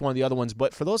tell you it's one of the other ones.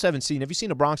 But for those who haven't seen, have you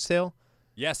seen A Bronx Tale?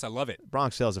 Yes, I love it.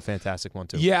 Bronx Tale is a fantastic one,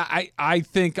 too. Yeah, I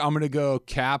think I'm going to go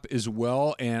Cap as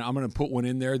well, and I'm going to put one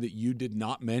in there that you did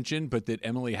not mention, but that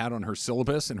Emily had on her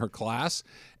syllabus in her class.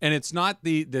 And it's not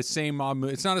the same mob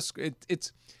movie. It's not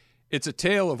it's a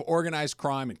tale of organized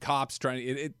crime and cops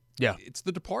trying. It's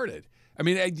The Departed. I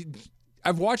mean,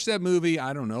 I've watched that movie,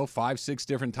 I don't know, 5-6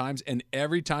 different times, and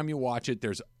every time you watch it,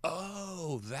 there's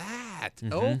that.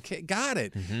 Okay, got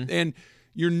it. And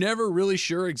you're never really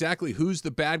sure exactly who's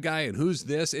the bad guy and who's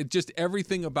this. It just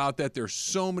everything about that. There's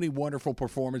so many wonderful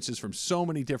performances from so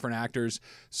many different actors.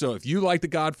 So if you like The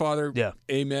Godfather,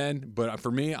 amen. But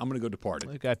for me, I'm going to go Departed.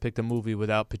 I think I picked a movie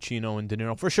without Pacino and De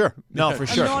Niro for sure. No, for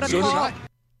sure. So did I.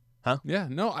 Huh? Yeah,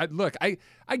 no, I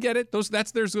get it. Those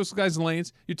guys'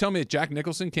 lanes. You tell me that Jack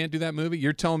Nicholson can't do that movie.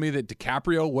 You're telling me that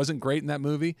DiCaprio wasn't great in that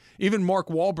movie. Even Mark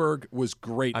Wahlberg was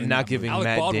great. I'm not giving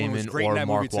Matt Damon or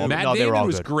Mark Wahlberg. Matt Damon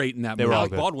was great in that movie.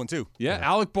 Alec Baldwin too. Yeah,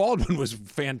 Alec Baldwin was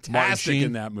fantastic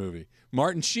in that movie.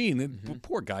 Martin Sheen,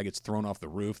 poor guy gets thrown off the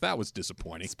roof. That was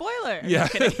disappointing. Spoiler. Yeah,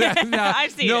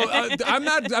 I've seen it.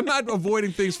 I'm not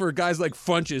avoiding things for guys like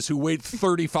Funches who wait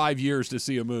 35 years to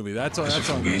see a movie. That's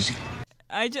on me.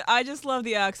 I just love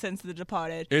the accents of The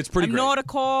Departed. It's pretty great. I'm not a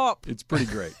cop. It's pretty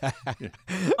great.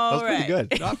 All right. Pretty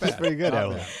good. Not bad. That's pretty good.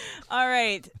 Not bad. All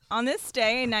right. On this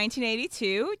day in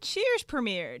 1982, Cheers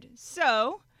premiered.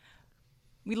 So,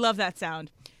 we love that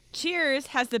sound. Cheers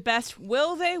has the best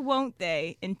will they, won't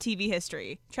they in TV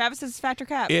history. Travis's Factor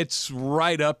Cap. It's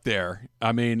right up there.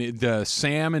 I mean, the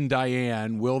Sam and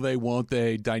Diane will they, won't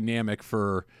they dynamic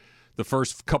for the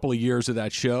first couple of years of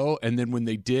that show, and then when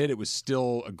they did, it was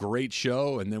still a great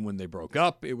show, and then when they broke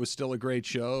up, it was still a great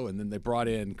show, and then they brought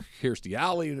in Kirstie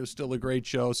Alley, and it was still a great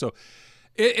show. So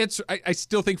I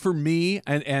still think for me,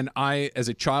 and I, as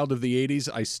a child of the 80s,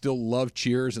 I still love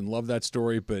Cheers and love that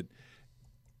story, but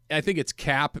I think it's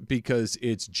Cap because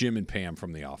it's Jim and Pam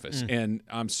from The Office. And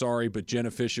I'm sorry, but Jenna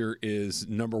Fisher is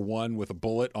number one with a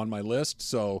bullet on my list,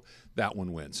 so that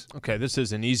one wins. Okay, this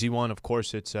is an easy one. Of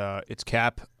course, it's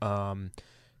Cap.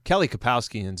 Kelly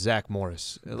Kapowski and Zach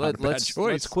Morris.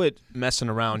 Let's quit messing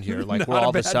around here. Like we're all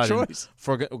of a sudden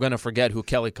we're going to forget who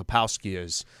Kelly Kapowski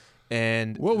is.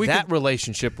 And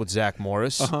relationship with Zach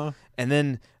Morris. And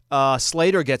then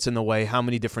Slater gets in the way how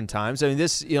many different times? I mean,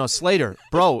 Slater,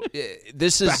 bro,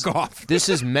 this is back off. This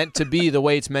is meant to be the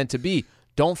way it's meant to be.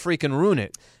 Don't freaking ruin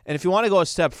it. And if you want to go a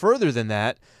step further than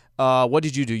that, what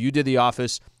did you do? You did The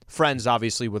Office. Friends,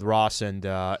 obviously, with Ross and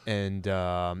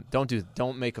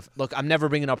don't make a look. I'm never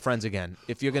bringing up Friends again.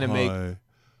 If you're gonna make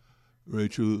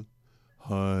Rachel,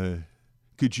 hi.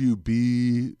 Could you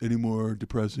be any more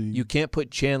depressing? You can't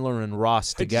put Chandler and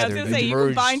Ross together. I was gonna say, you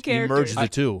combine characters. You merge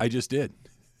the two. I just did.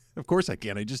 Of course I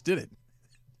can. I just did it.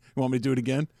 You want me to do it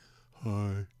again?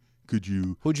 Hi. Could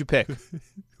you? Who'd you pick?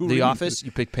 The Office?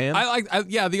 You picked Pam?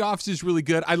 Yeah, The Office is really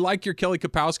good. I like your Kelly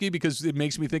Kapowski because it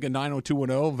makes me think of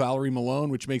 90210, Valerie Malone,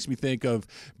 which makes me think of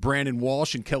Brandon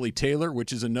Walsh and Kelly Taylor,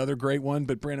 which is another great one.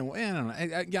 But Brandon, I don't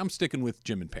know. I'm sticking with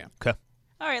Jim and Pam. Okay.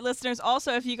 All right, listeners.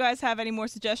 Also, if you guys have any more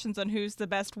suggestions on who's the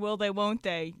best will they, won't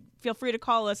they, feel free to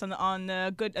call us on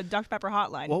the good Dr. Pepper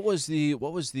hotline. What was it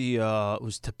was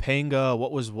Topanga?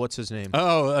 What's his name?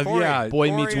 Yeah.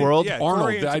 Boy Meets World? Yeah,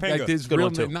 Arnold. His good real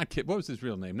one, too. name, what was his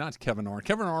real name? Not Kevin Arnold.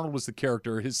 Kevin Arnold was the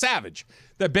character, his Savage.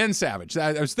 That Ben Savage.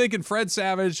 I was thinking Fred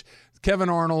Savage, Kevin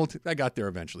Arnold. I got there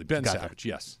eventually. Ben Savage,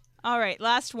 yes. All right,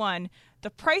 last one. The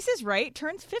Price is Right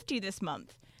turns 50 this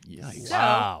month. Yikes.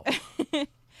 Wow.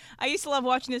 I used to love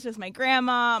watching this with my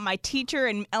grandma. My teacher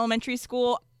in elementary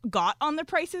school got on The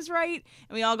Price is Right,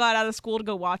 and we all got out of school to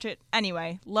go watch it.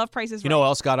 Anyway, love Price is Right. You know who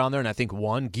else got on there, and I think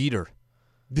won? Geeter.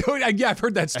 Yeah, I've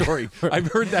heard that story. I've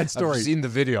seen the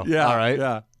video. Yeah. All right.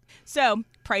 Yeah. So,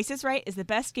 Price is Right is the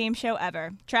best game show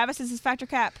ever. Travis, is his Factor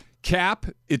Cap. Cap,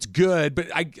 it's good, but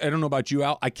I don't know about you,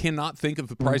 Al. I cannot think of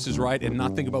The Price is Right and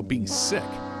not think about being sick.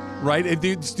 right?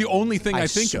 It's the only thing I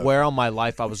think of. I swear on my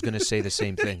life I was going to say the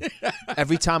same thing.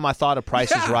 Every time I thought of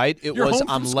Price is Right, it You're was home from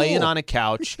I'm laying school. on a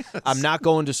couch. I'm not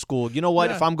going to school. You know what?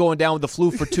 Yeah. If I'm going down with the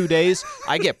flu for 2 days,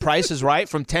 I get Price is Right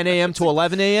from 10 a.m. to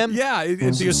 11 a.m. Yeah.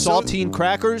 The saltine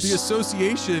crackers. The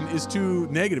association is too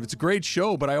negative. It's a great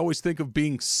show, but I always think of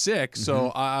being sick.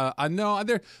 So I know.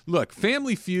 Look,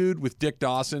 Family Feud with Dick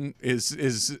Dawson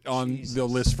is on the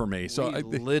list for me. So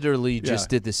We literally just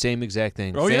did the same exact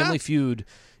thing. Oh, yeah? Family Feud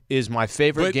is my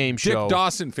favorite but game Dick show.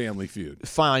 Dawson Family Feud.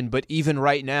 Fine, but even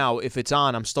right now, if it's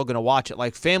on, I'm still going to watch it.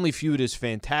 Like, Family Feud is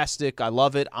fantastic. I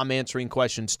love it. I'm answering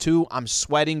questions, too. I'm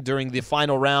sweating during the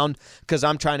final round because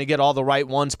I'm trying to get all the right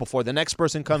ones before the next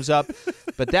person comes up.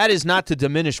 But that is not to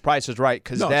diminish Price is Right,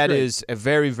 because that is a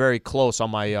very, very close on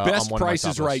my Best on one Price of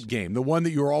my is top Right lists. game. The one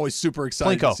that you were always super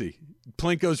excited Plinko. to see.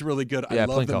 Plinko's really good. I Yeah,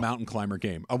 love the Plinko. mountain climber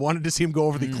game. I wanted to see him go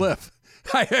over the cliff.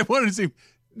 I wanted to see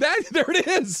that. There it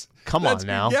is. Come on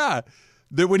now. Yeah.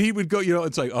 That when he would go,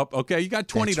 it's like, oh, okay, you got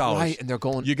 $20. That's right, and they're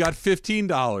going. You got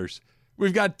 $15.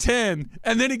 We've got 10,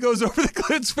 and then he goes over the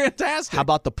cliff. It's fantastic. How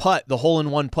about the putt, the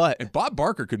hole-in-one putt? And Bob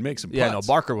Barker could make some putts. Yeah, no,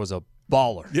 Barker was a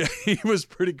baller. Yeah, he was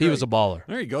pretty good. He was a baller.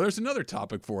 There you go. There's another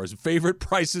topic for us. Favorite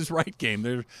Price is Right game.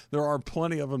 There are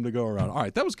plenty of them to go around. All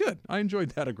right, that was good. I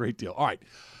enjoyed that a great deal. All right.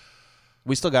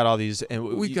 We still got all these, and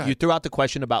you threw out the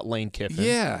question about Lane Kiffin.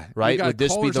 Yeah. Right? We got Would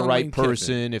this be callers the on right Lane Kiffin.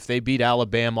 person? If they beat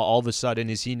Alabama, all of a sudden,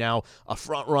 is he now a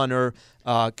front runner?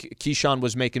 Keyshawn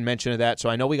was making mention of that, so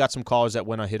I know we got some callers that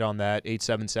went a hit on that.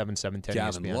 877-710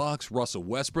 Gavin ESPN. Lux, Russell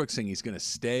Westbrook saying he's going to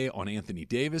stay on Anthony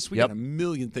Davis. We Yep. got a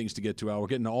million things to get to. We're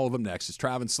getting to all of them next. It's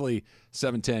Travis Lee,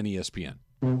 710 ESPN.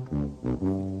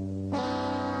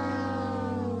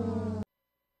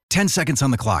 10 seconds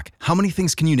on the clock. How many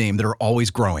things can you name that are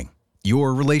always growing?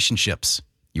 Your relationships,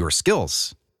 your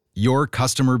skills, your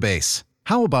customer base.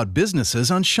 How about businesses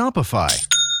on Shopify?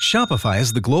 Shopify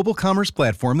is the global commerce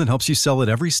platform that helps you sell at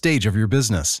every stage of your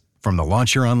business. From the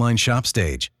launch your online shop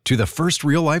stage, to the first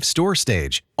real-life store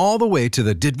stage, all the way to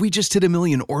the did we just hit a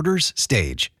million orders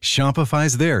stage.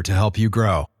 Shopify's there to help you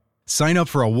grow. Sign up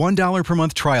for a $1 per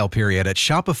month trial period at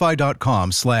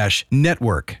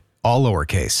shopify.com/network, all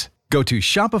lowercase. Go to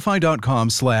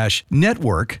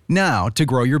shopify.com/network now to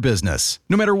grow your business,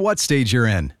 no matter what stage you're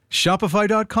in.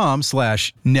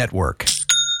 Shopify.com/network.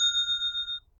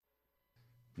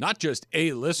 Not just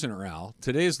a listener, Al.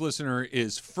 Today's listener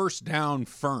is First Down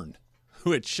Fern,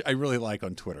 which I really like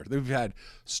on Twitter. We've had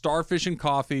Starfish and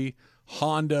Coffee,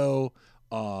 Hondo.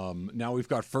 Now we've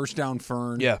got First Down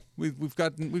Fern. Yeah. We've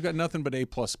got nothing but A+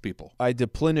 people. I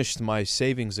deplenished my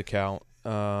savings account.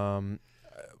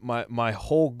 My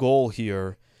whole goal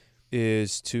here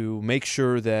is to make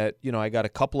sure that I got a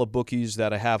couple of bookies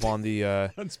that I have on the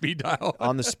on speed dial,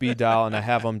 and I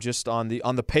have them just on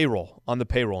the payroll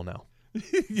now.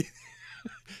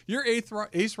 You're Ace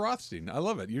Rothstein. I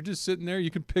love it. You're just sitting there. You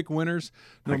can pick winners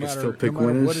no I can matter, still pick no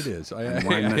matter winners. what it is. And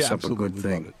why mess up a good absolutely love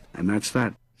thing? it. And that's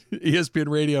that. ESPN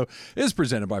Radio is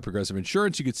presented by Progressive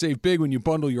Insurance. You could save big when you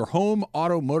bundle your home,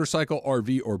 auto, motorcycle,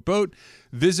 RV, or boat.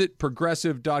 Visit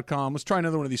Progressive.com. Let's try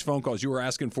another one of these phone calls. You were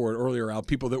asking for it earlier, Al.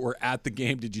 People that were at the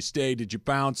game. Did you stay? Did you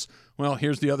bounce? Well,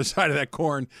 here's the other side of that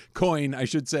coin, I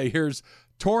should say. Here's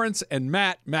Torrance and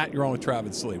Matt. Matt, you're on with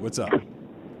Travis Lee. What's up?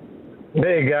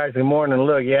 Hey, guys. Good morning.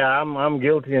 Look, I'm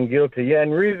guilty. Yeah,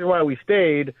 and the reason why we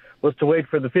stayed was to wait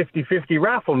for the 50-50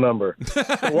 raffle number. So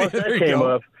once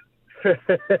that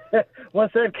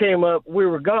came up, we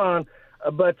were gone.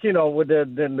 But, with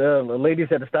the ladies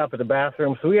had to stop at the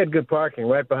bathroom, so we had good parking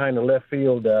right behind the left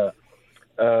field, the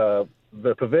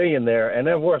pavilion there. And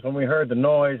then, of course, when we heard the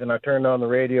noise and I turned on the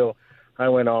radio, I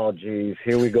went, oh, geez,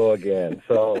 here we go again.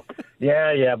 So,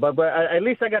 yeah. But at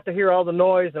least I got to hear all the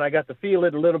noise and I got to feel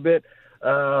it a little bit.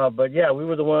 But, yeah, we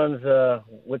were the ones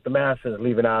with the masses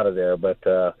leaving out of there. But,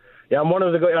 I'm one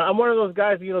of those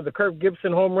guys, the Kirk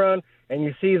Gibson home run. And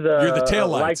you see You're the tail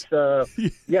lights. Yeah,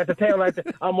 the tail lights.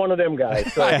 I'm one of them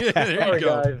guys. So, there you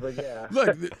go. guys, but yeah.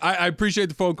 Look, I appreciate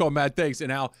the phone call, Matt. Thanks. And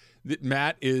Al,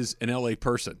 Matt is an LA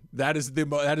person. That is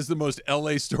the most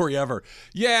LA story ever.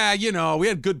 Yeah, we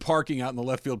had good parking out in the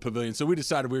left field pavilion, so we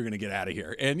decided we were going to get out of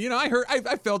here. And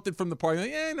I felt it from the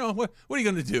parking. Like, what are you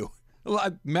going to do?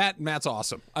 Matt's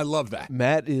awesome. I love that.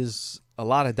 Matt is a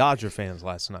lot of Dodger fans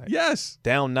last night. Yes.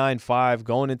 Down 9-5,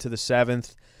 going into the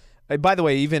 7th. By the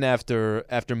way, even after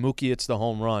Mookie hits the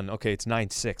home run, okay, it's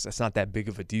 9-6. That's not that big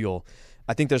of a deal.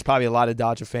 I think there's probably a lot of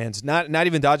Dodger fans, not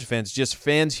even Dodger fans, just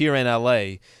fans here in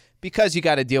L.A., because you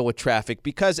got to deal with traffic,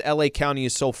 because L.A. County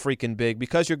is so freaking big,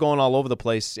 because you're going all over the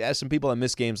place. Yeah, some people that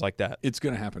miss games like that. It's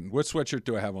going to happen. What sweatshirt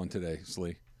do I have on today,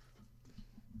 Slee?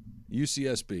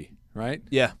 UCSB. right?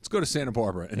 Yeah. Let's go to Santa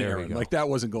Barbara and There we Aaron. go. Like that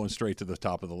wasn't going straight to the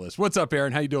top of the list. What's up,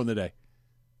 Aaron? How you doing today?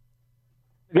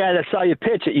 Guy that saw you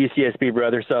pitch at UCSB,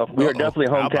 brother. So we are definitely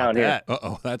hometown here.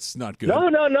 That's not good. No.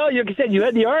 Like you said, you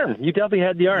had the arm. You definitely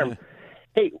had the arm.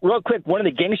 Hey, real quick, one of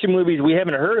the gangster movies we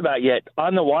haven't heard about yet,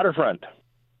 On the Waterfront.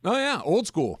 Oh, yeah, old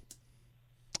school.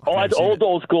 Oh, it's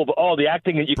old school, but the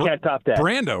acting, you can't top that.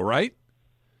 Brando, right?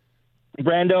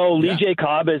 Brando, Lee J.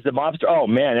 Cobb as the mobster. Oh,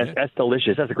 man, that's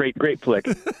delicious. That's a great flick.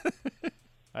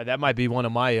 That might be one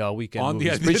of my weekend movies.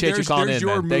 Yeah, Appreciate you calling in,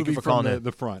 your man. Thank you for calling in.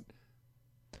 The front.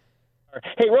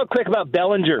 Hey, real quick about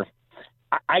Bellinger.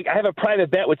 I have a private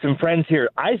bet with some friends here.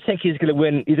 I think he's going to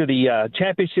win either the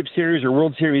Championship Series or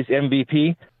World Series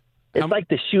MVP. It's like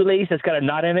the shoelace that's got a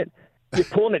knot in it. You're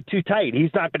pulling it too tight. He's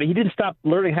not going to. He didn't stop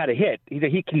learning how to hit.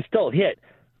 He can still hit.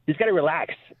 He's got to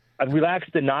relax. Relax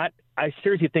the knot. I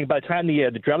seriously think by the time the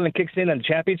adrenaline kicks in on the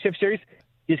Championship Series,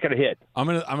 he's going to hit. I'm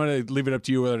gonna leave it up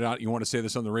to you whether or not you want to say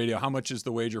this on the radio. How much is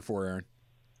the wager for, Aaron?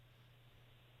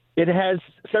 It has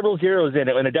several zeros in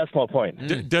it and a decimal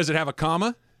point. Does it have a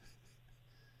comma?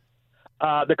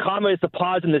 The comma is the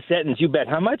pause in the sentence. You bet.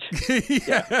 How much?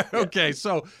 Yeah. Okay.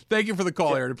 So thank you for the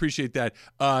call, Aaron. Appreciate that.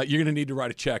 You're going to need to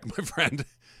write a check, my friend.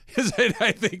 Because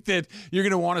I think that you're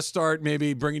going to want to start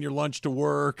maybe bringing your lunch to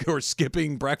work or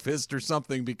skipping breakfast or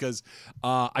something because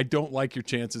I don't like your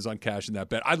chances on cashing that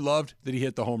bet. I loved that he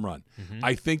hit the home run. Mm-hmm.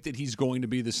 I think that he's going to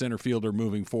be the center fielder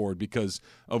moving forward because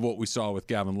of what we saw with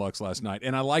Gavin Lux last night.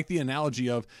 And I like the analogy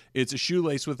of it's a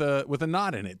shoelace with a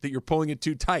knot in it, that you're pulling it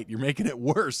too tight. You're making it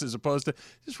worse as opposed to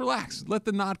just relax, let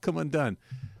the knot come undone.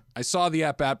 I saw the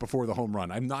at-bat before the home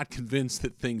run. I'm not convinced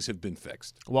that things have been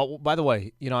fixed. Well, by the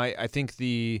way, I think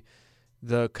the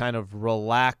kind of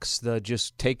relax, the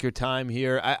just take your time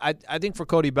here. I think for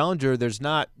Cody Bellinger,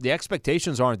 the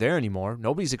expectations aren't there anymore.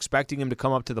 Nobody's expecting him to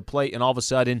come up to the plate and all of a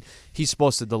sudden he's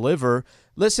supposed to deliver.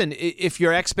 Listen, if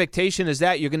your expectation is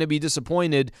that, you're going to be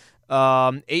disappointed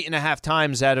 8.5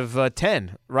 times out of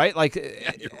 10, right? Like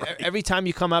every time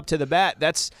you come up to the bat,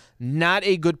 that's not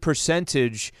a good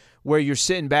percentage where you're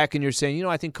sitting back and you're saying,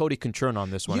 I think Cody can churn on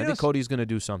this one. I think Cody's going to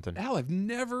do something. Al, I've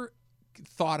never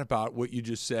thought about what you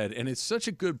just said, and it's such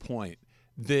a good point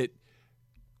that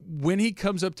when he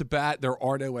comes up to bat, there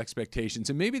are no expectations.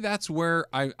 And maybe that's where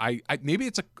I maybe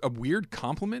it's a weird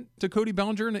compliment to Cody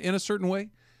Bellinger in a certain way.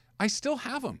 I still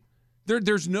have him.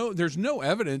 There's no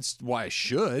evidence why I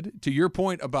should. To your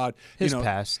point about his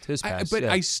past, but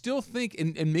I still think,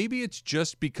 and maybe it's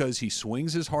just because he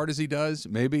swings as hard as he does.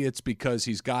 Maybe it's because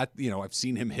he's got I've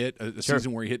seen him hit a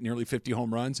season where he hit nearly 50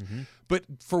 home runs. Mm-hmm. But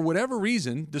for whatever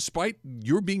reason, despite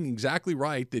you're being exactly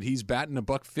right that he's batting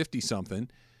 $150 something.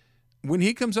 When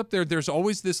he comes up there, there's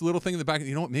always this little thing in the back.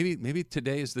 You know what? Maybe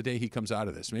today is the day he comes out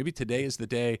of this. Maybe today is the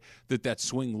day that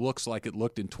swing looks like it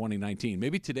looked in 2019.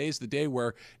 Maybe today is the day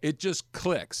where it just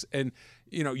clicks. And,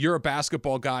 you're a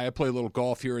basketball guy. I play a little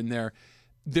golf here and there.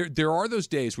 There are those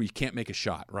days where you can't make a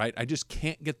shot, right? I just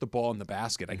can't get the ball in the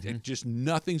basket. Mm-hmm.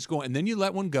 Nothing's going. And then you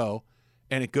let one go,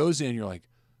 and it goes in. You're like,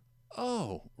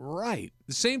 oh, right.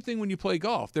 The same thing when you play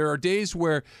golf. There are days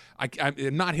where I'm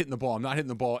not hitting the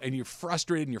ball, and you're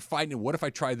frustrated and you're fighting. And what if I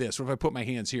try this? What if I put my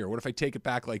hands here? What if I take it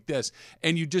back like this?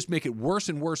 And you just make it worse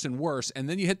and worse and worse. And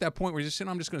then you hit that point where you're just saying,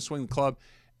 I'm just going to swing the club.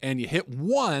 And you hit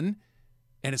one,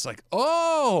 and it's like,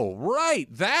 oh, right.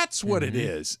 That's what it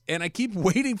is. And I keep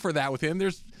waiting for that with him.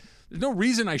 There's no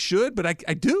reason I should, but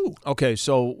I do. Okay,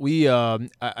 so we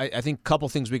I think a couple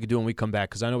things we could do when we come back,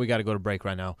 because I know we got to go to break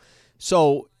right now.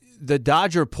 So the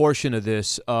Dodger portion of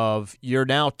this, of you're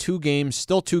now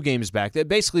still two games back.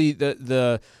 Basically,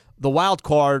 the wild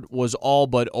card was all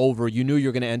but over. You knew you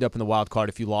were going to end up in the wild card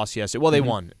if you lost yesterday. Well, they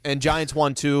won, and Giants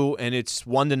won too, and it's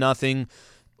 1-0.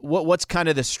 What's kind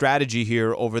of the strategy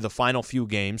here over the final few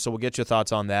games? So we'll get your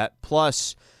thoughts on that.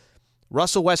 Plus,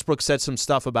 Russell Westbrook said some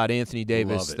stuff about Anthony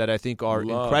Davis that I think are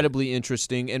incredibly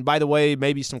interesting. And by the way,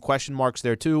 maybe some question marks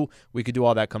there too. We could do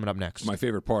all that coming up next. My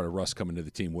favorite part of Russ coming to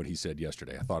the team, what he said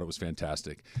yesterday. I thought it was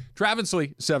fantastic. Travis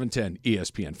Lee, 710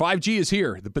 ESPN. 5G is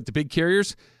here, but the big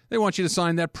carriers, they want you to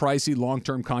sign that pricey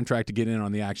long-term contract to get in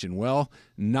on the action. Well,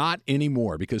 not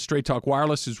anymore, because Straight Talk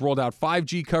Wireless has rolled out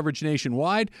 5G coverage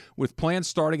nationwide with plans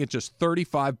starting at just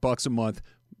 $35 a month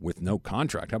with no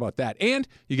contract. How about that? And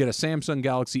you get a Samsung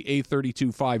Galaxy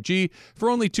A32 5G for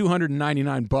only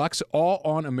 $299, all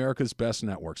on America's best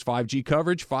networks. 5G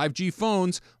coverage, 5G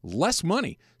phones, less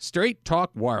money. Straight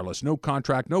Talk Wireless. No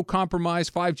contract, no compromise.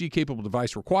 5G capable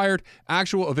device required.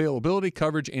 Actual availability,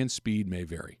 coverage, and speed may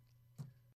vary.